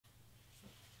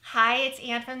Hi, it's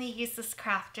Anne from the Useless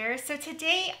Crafter. So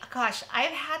today, gosh,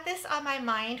 I've had this on my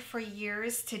mind for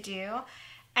years to do.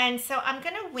 And so I'm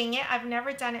going to wing it. I've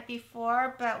never done it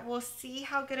before, but we'll see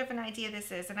how good of an idea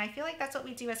this is. And I feel like that's what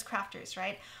we do as crafters,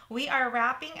 right? We are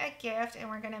wrapping a gift and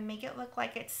we're going to make it look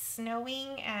like it's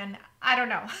snowing and I don't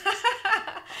know.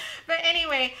 But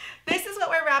anyway, this is what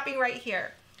we're wrapping right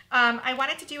here. I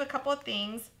wanted to do a couple of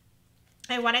things.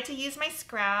 I wanted to use my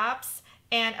scraps.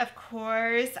 And of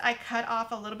course, I cut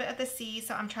off a little bit of the C,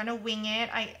 so I'm trying to wing it.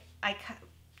 I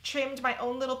trimmed my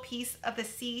own little piece of the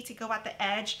C to go at the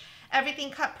edge. Everything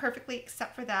cut perfectly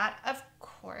except for that, of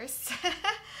course.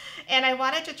 And I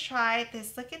wanted to try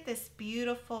this. Look at this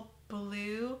beautiful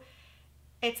blue.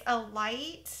 It's a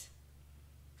light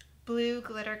blue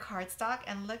glitter cardstock,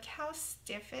 and look how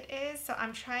stiff it is. So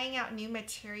I'm trying out new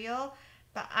material,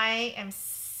 but I am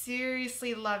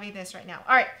seriously loving this right now.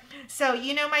 All right, so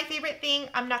you know my favorite thing.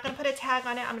 I'm not going to put a tag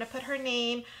on it. I'm going to put her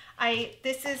name.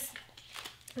 This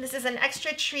is an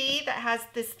extra tree that has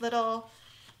this little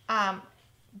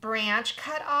branch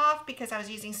cut off because I was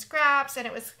using scraps, and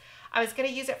I was going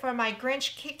to use it for my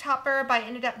Grinch cake topper, but I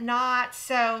ended up not.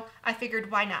 So I figured,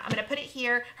 why not? I'm going to put it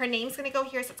here. Her name's going to go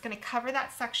here, so it's going to cover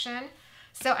that section.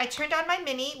 So I turned on my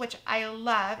mini, which I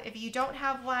love. If you don't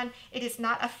have one, it is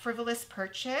not a frivolous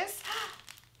purchase.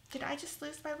 Did I just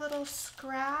lose my little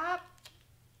scrap?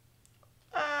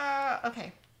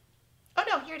 Okay. Oh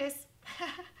no, here it is.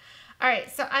 All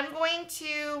right, so I'm going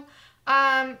to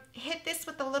hit this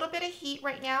with a little bit of heat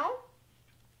right now.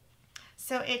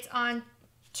 So it's on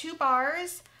 2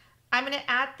 bars. I'm gonna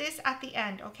add this at the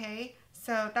end, okay?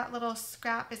 So that little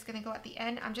scrap is gonna go at the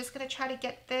end. I'm just gonna try to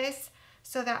get this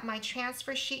so that my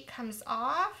transfer sheet comes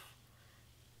off.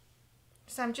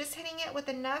 So I'm just hitting it with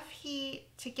enough heat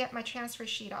to get my transfer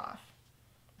sheet off.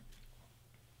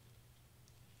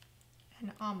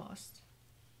 And almost.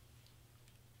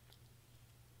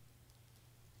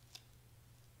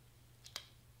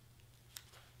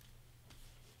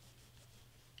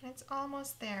 It's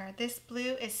almost there. This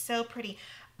blue is so pretty.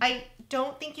 I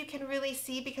don't think you can really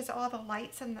see because of all the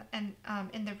lights in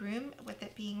the room with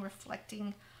it being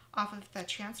reflecting off of the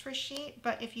transfer sheet,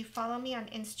 but if you follow me on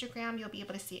Instagram, you'll be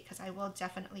able to see it because I will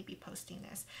definitely be posting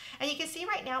this. And you can see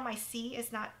right now my C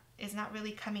is not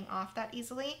really coming off that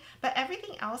easily, but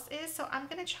everything else is. So I'm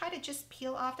going to try to just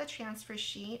peel off the transfer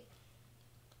sheet,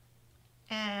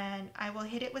 and I will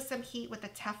hit it with some heat with a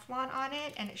Teflon on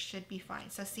it, and it should be fine.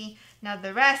 So see, now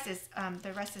the rest is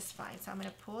fine. So I'm going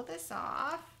to pull this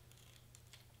off.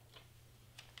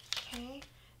 Okay.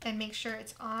 And make sure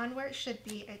it's on where it should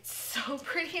be. It's so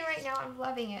pretty right now. I'm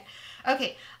loving it.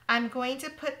 Okay, I'm going to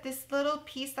put this little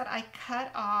piece that I cut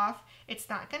off. It's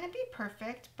not going to be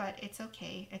perfect, but it's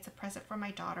okay. It's a present for my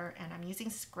daughter, and I'm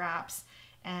using scraps,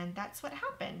 and that's what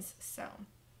happens. So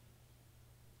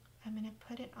I'm going to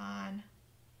put it on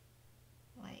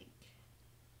like,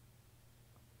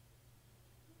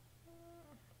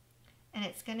 and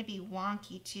it's going to be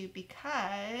wonky too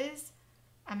because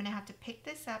I'm going to have to pick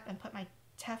this up and put my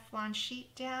Teflon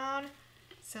sheet down.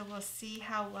 So we'll see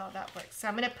how well that works. So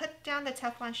I'm going to put down the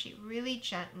Teflon sheet really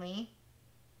gently.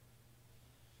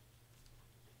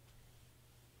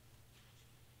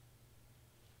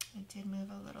 It did move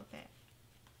a little bit.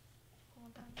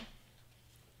 Hold on.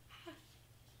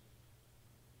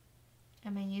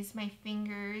 I'm going to use my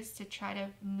fingers to try to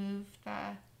move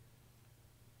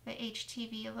the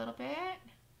HTV a little bit.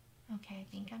 Okay, I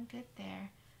think I'm good there.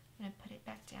 I'm going to put it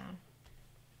back down.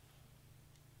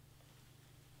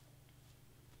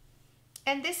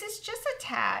 And this is just a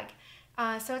tag.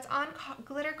 So it's on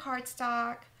glitter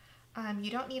cardstock.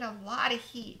 You don't need a lot of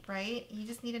heat, right? You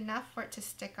just need enough for it to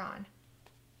stick on.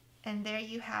 And there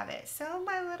you have it. So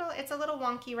it's a little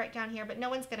wonky right down here, but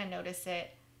no one's gonna notice it.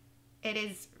 It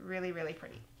is really, really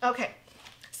pretty. Okay,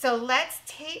 so let's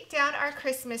take down our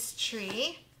Christmas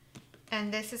tree.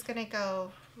 And this is gonna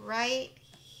go right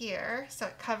here. So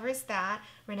it covers that.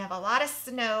 We're gonna have a lot of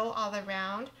snow all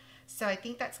around. So I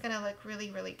think that's gonna look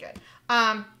really, really good.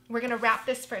 We're gonna wrap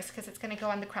this first because it's gonna go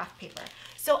on the craft paper.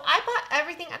 So I bought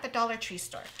everything at the Dollar Tree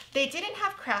store. They didn't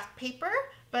have craft paper,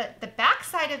 but the back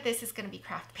side of this is gonna be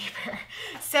craft paper.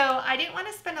 So I didn't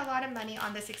wanna spend a lot of money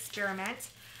on this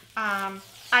experiment.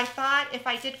 I thought if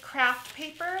I did craft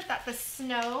paper that this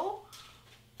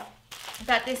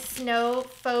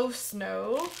faux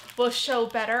snow will show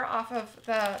better off of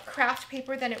the craft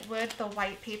paper than it would the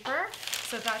white paper.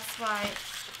 So that's why.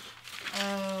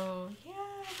 Oh, yeah,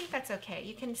 I think that's okay.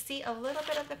 You can see a little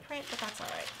bit of the print, but that's all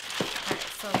right. All right,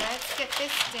 so let's get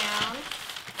this down.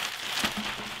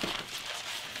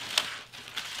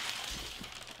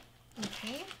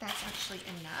 Okay, that's actually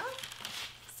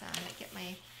enough. So I'm going to get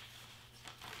my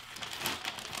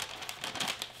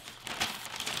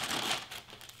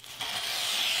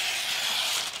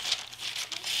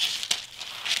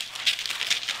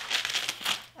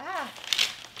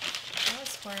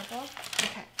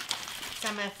So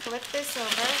I'm going to flip this over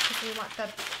because we want the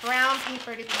brown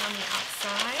paper to be on the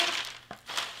outside.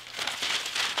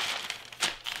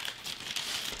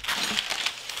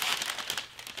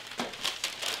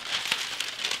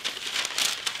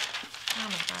 Oh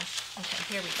my gosh.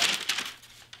 Okay, here we go.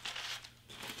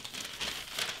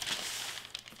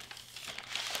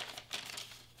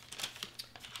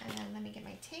 And then let me get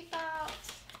my tape out.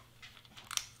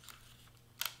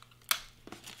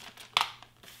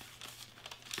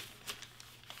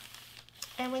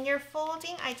 And when you're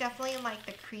folding, I definitely like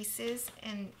the creases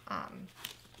and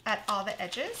at all the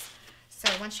edges. So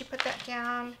once you put that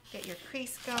down, get your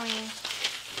crease going,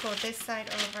 pull this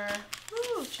side over.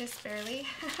 Ooh, just barely.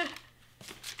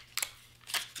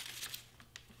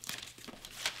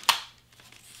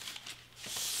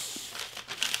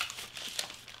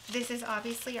 This is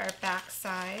obviously our back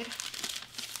side.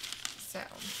 So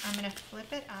I'm gonna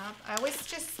flip it up.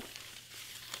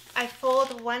 I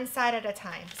fold one side at a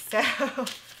time. So I'm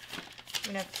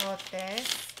gonna fold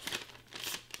this,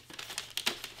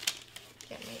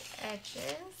 get my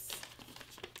edges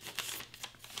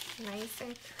nice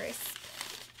and crisp.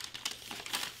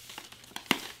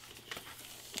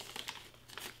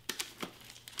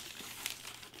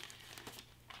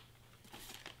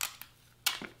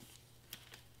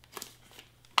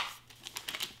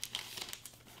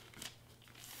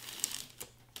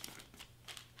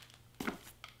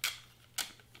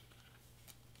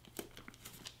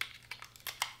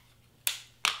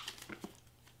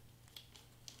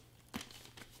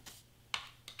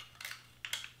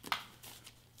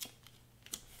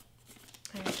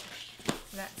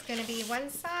 That's going to be one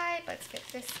side. Let's get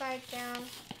this side down.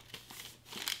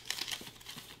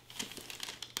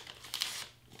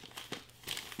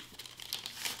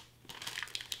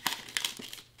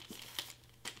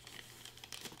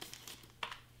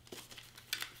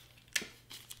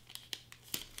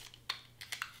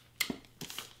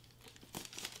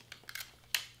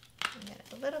 And then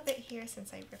a little bit here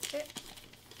since I ripped it.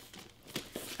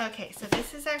 Okay, so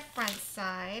this is our front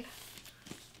side.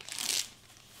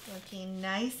 Looking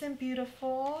nice and beautiful.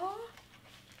 All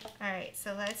right,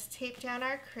 so let's tape down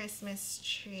our Christmas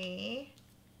tree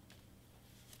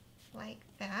like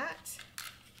that.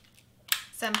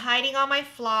 So I'm hiding all my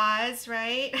flaws,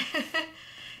 right?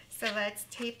 So let's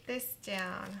tape this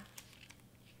down.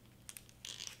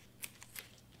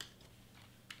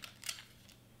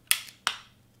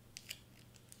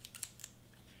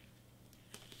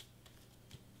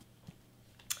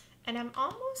 And I'm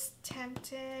almost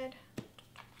tempted.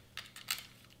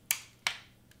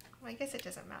 Well, I guess it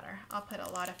doesn't matter. I'll put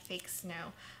a lot of fake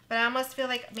snow. But I almost feel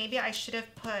like maybe I should have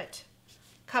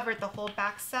covered the whole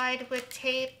backside with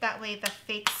tape. That way the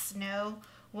fake snow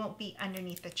won't be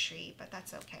underneath the tree, but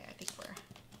that's okay. I think we're...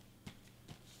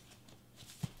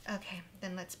 Okay,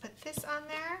 then let's put this on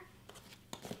there.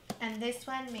 And this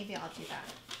one, maybe I'll do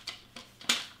that.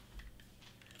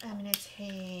 I'm gonna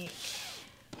take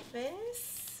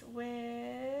this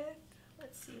with,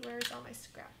 let's see, where's all my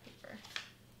scrap paper?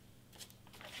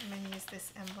 I'm gonna use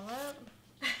this envelope.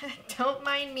 Don't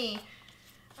mind me.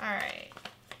 All right.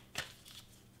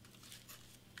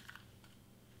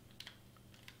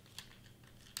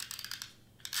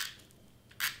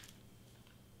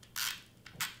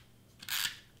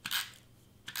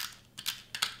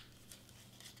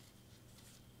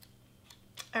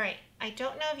 All right, I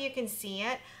don't know if you can see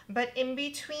it, but in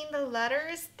between the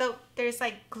letters, there's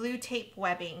like glue tape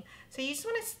webbing. So you just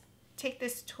want to take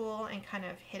this tool and kind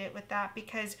of hit it with that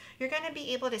because you're going to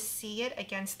be able to see it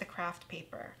against the craft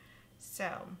paper. So,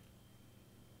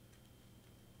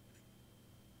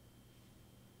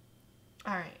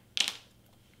 all right,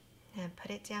 and put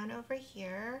it down over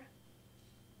here.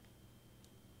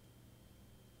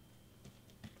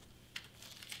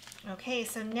 Okay,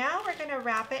 so now we're going to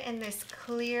wrap it in this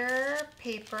clear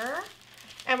paper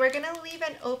and we're going to leave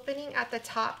an opening at the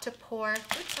top to pour.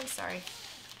 Oops, I'm sorry.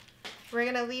 We're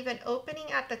going to leave an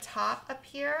opening at the top up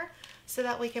here so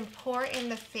that we can pour in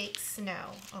the fake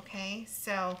snow, okay?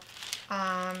 So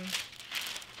I'm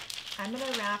going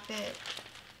to wrap it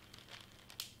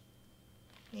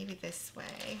maybe this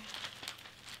way.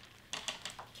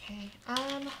 Okay,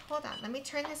 hold on. Let me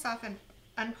turn this off and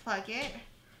unplug it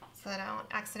so that I don't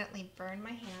accidentally burn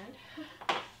my hand.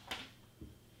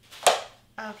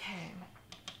 Okay.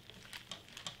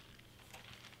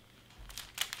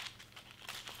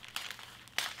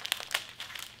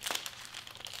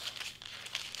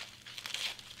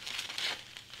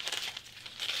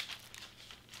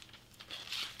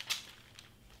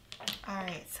 All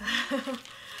right, so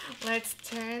let's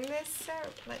turn this,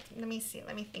 let me see,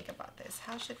 let me think about this.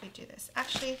 How should we do this?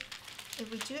 Actually,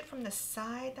 if we do it from the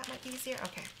side, that might be easier.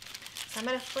 Okay, So I'm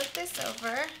going to flip this over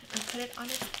and put it on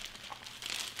it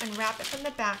and wrap it from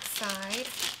the back side.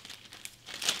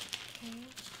 Okay.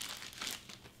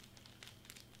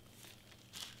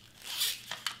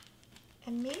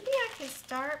 And maybe I can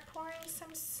start pouring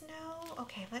some snow.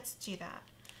 Okay, let's do that.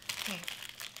 Okay.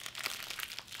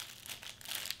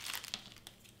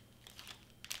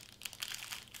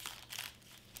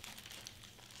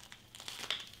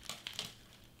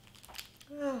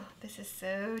 Oh, this is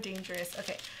so dangerous.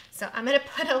 Okay, so I'm gonna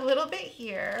put a little bit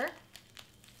here.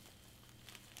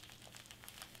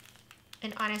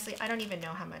 And honestly, I don't even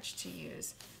know how much to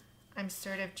use. I'm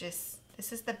sort of just,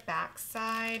 this is the back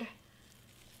side.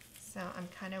 So I'm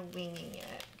kind of winging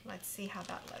it. Let's see how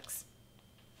that looks.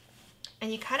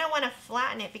 And you kind of want to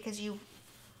flatten it because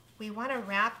we want to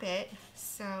wrap it.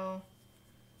 So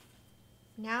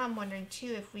now I'm wondering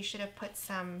too if we should have put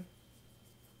some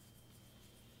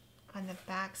on the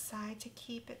back side to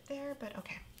keep it there, but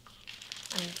okay.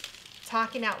 I'm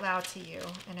talking out loud to you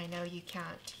and I know you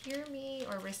can't hear me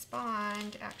or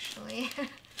respond actually.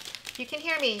 You can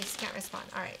hear me, you just can't respond.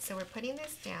 All right, so we're putting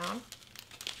this down.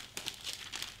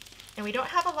 And we don't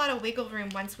have a lot of wiggle room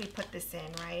once we put this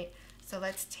in, right? So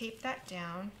let's tape that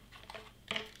down.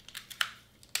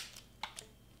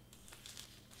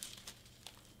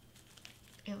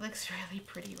 It looks really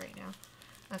pretty right now.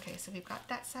 Okay, so we've got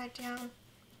that side down.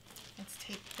 Let's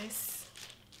tape this.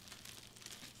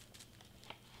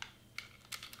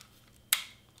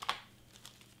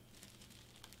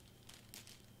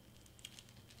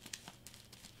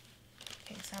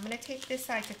 Okay, so I'm going to tape this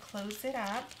side to close it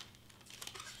up.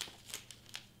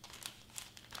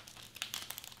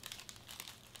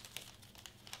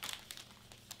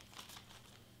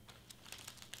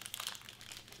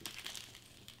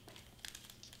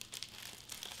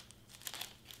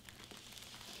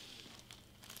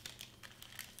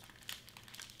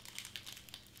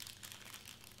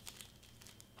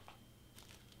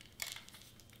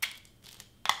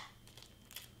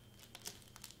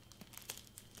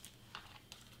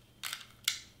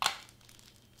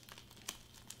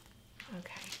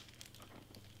 Okay.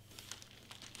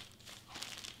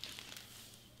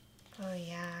 Oh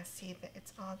yeah, see that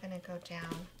it's all gonna go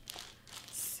down.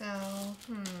 So,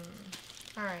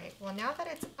 all right, well now that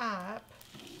it's up,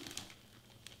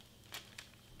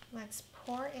 let's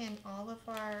pour in all of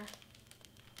our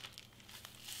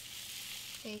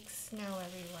fake snow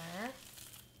everywhere.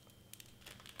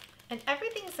 And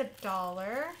everything's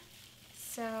 $1,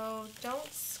 so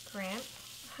don't scrimp.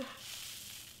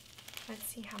 Let's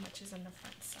see how much is on the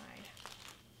front side.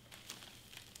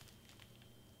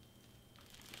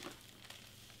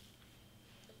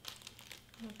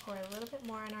 I'm going to pour a little bit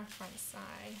more on our front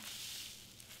side.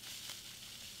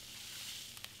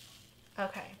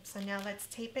 Okay, so now let's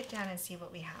tape it down and see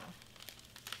what we have.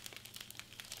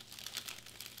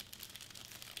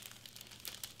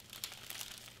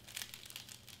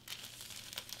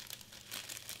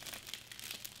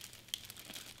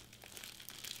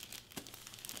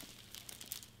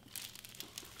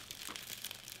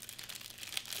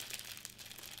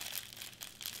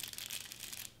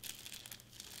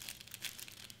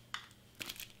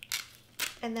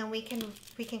 And then we can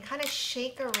kind of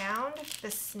shake around the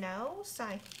snow. So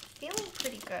I'm feeling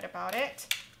pretty good about it.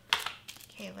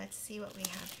 Okay, let's see what we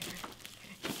have here.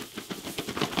 Okay.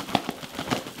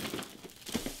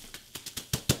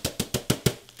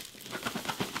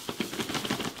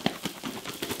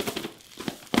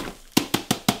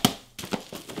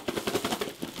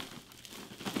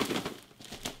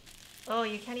 Oh,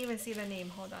 you can't even see the name.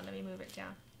 Hold on, let me move it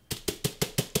down.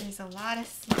 There's a lot of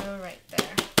snow right there.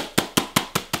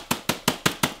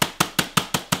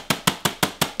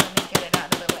 Get it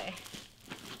out of the way.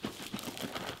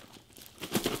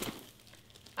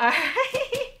 All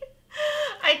right.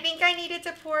 I think I needed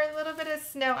to pour a little bit of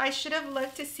snow. I should have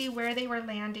looked to see where they were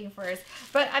landing first.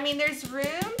 But I mean, there's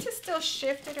room to still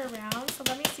shift it around. So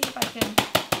let me see if I can.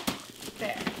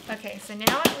 There. Okay, so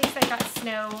now at least I got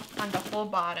snow on the whole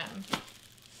bottom.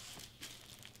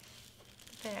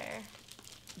 There.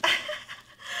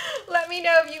 Let me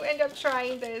know if you end up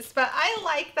trying this, but I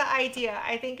like the idea.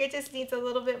 I think it just needs a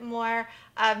little bit more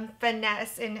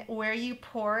finesse in where you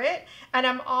pour it. And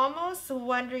I'm almost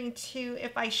wondering too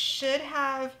if I should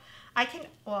have,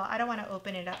 well, I don't want to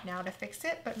open it up now to fix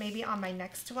it, but maybe on my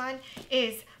next one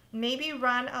is maybe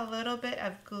run a little bit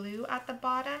of glue at the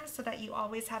bottom so that you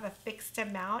always have a fixed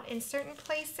amount in certain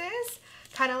places,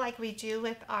 kind of like we do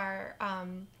with our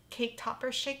cake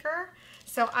topper shaker.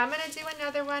 So I'm going to do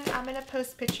another one. I'm going to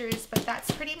post pictures, but that's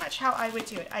pretty much how I would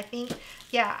do it. I think,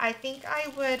 yeah, I think I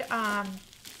would,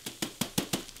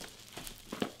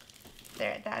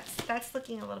 there, that's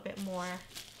looking a little bit more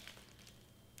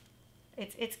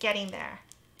It's getting there.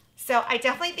 So I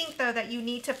definitely think though that you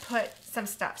need to put some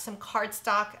stuff, some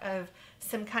cardstock of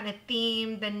some kind of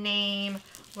theme, the name,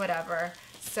 whatever.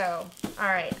 So, all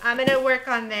right, I'm gonna work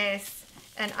on this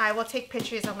and I will take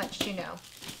pictures and let you know.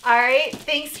 All right,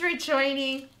 thanks for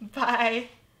joining. Bye.